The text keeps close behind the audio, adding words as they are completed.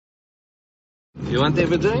You want to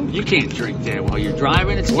have a drink? You can't drink there while you're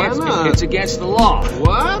driving. It's Why not? It's against the law.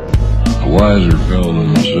 What? A wiser fellow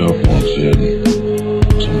than myself once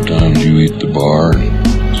said, sometimes you eat the bar, and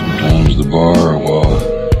sometimes the bar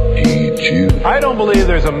will eat you. I don't believe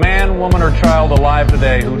there's a man, woman, or child alive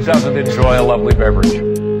today who doesn't enjoy a lovely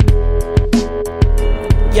beverage.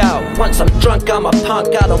 Yo, once I'm drunk, I'm a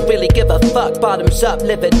punk, I don't really give a fuck. Bottoms up,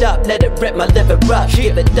 live it up, let it rip my liver rush.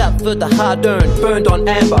 Give it up for the hard-earned, burned on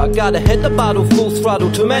amber. Gotta hit the bottle full throttle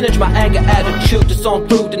to manage my anger attitude. It's on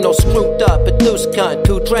through to no screwed up, a loose cunt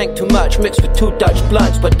who drank too much, mixed with 2 Dutch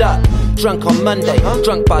blunts. But up, drunk on Monday,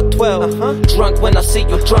 drunk by 12. Drunk when I see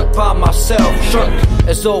you drunk by myself. Drunk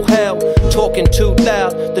as all hell, talking too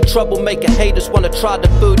loud. The troublemaker haters wanna try to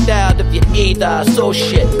boot out of you either. So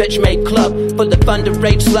shit, bitch made club full of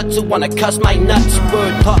underage sluts who wanna cuss my nuts.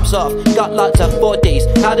 Word pops off, got lots of 40s.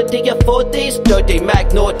 How did he afford these? Dirty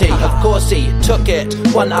Mac naughty. Of course he took it.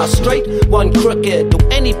 1 eye straight, 1 crooked. Though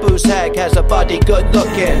any booze hag has a body good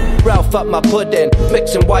looking. Ralph up my pudding,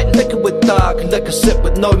 mixing white liquor with dark liquor, sip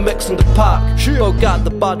with no mix in the park. Broke out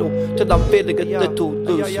the bottle till I'm feeling a little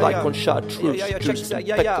loose, like on chartreuse.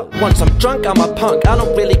 Once I'm drunk, I'm a punk, I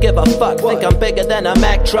don't really give a fuck. Think I'm bigger than a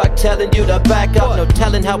Mack truck, telling you to back up. No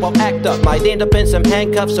telling how I'll act up. Might end up in some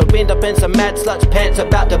handcuffs or end up in some mad sluts. Pants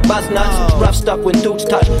about to bust nuts. Rough stuff when dudes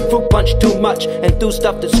touch. Fruit punch too much and do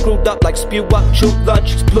stuff that's screwed up like spew up, shoot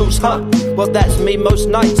lunch, blues, huh? Well, that's me most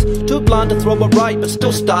nights. Too blind to throw a right, but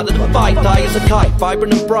still started a fight. Die as a kite,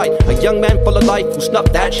 vibrant and bright. A young man full of life who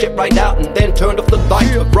snuffed that shit right out and then turned off the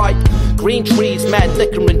light. Right. Green trees, mad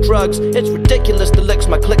liquor and drugs. It's ridiculous to licks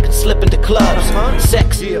my click and slip into clubs.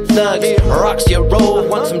 Sex, thugs, rocks your roll.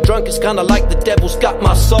 Once I'm drunk, it's kinda like the devil's got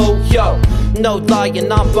my soul. Yo, no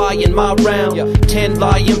lying, I'm buying my round. 10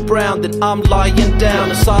 lying brown, then I'm lying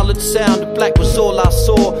down. A solid sound of black was all I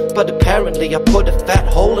saw, but apparently I put a fat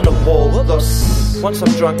hole in the wall. Once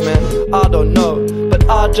I'm drunk, man, I don't know, but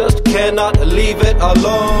I just cannot leave it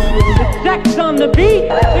alone. The sex on the beat,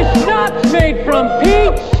 the schnapps made from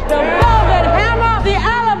peach, the velvet hammer, the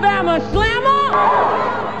Alabama slammer.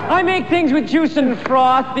 I make things with juice and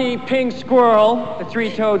froth, the pink squirrel, the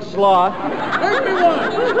 3-toed sloth.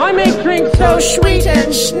 I make drinks so sweet and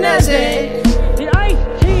snazzy, the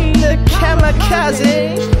iced tea, the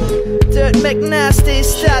kamikaze. Dirt McNasty,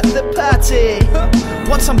 start the party.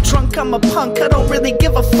 Once I'm drunk, I'm a punk, I don't really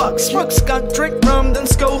give a fuck. Smoke skunk, drink rum, then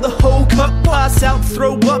scold the whole cup. Pass out,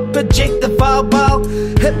 throw up, eject the foul ball.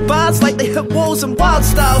 Hit bars like they hit walls in wild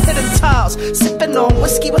style. Hitting tiles, sipping on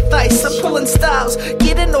whiskey with ice. I'm pulling styles,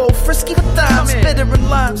 getting all frisky with dimes. Bitter and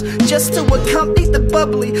limes, just to accompany the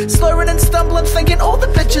bubbly. Slurring and stumbling, thinking all the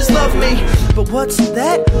bitches love me. But what's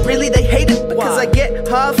that? Really they hate it because I get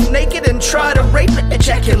half naked and try to rape it.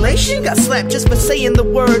 Ejaculation, got slapped just for saying the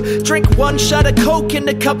word. Drink 1 shot of coke in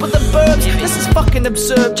a cup of the burbs. This is fucking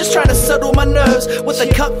absurd, just trying to settle my nerves with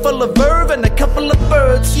a cup full of verve and a couple of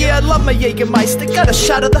birds. Yeah, I love my Jägermeister, got a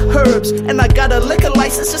shot of the herbs, and I got a liquor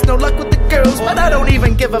license, just no luck with the girls. But I don't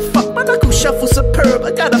even give a fuck, my knuckle shuffle superb.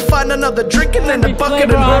 I gotta find another drink and then a bucket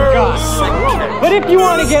of herbs. But if you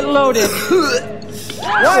want to get loaded,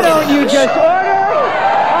 why don't you just order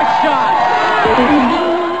a shot?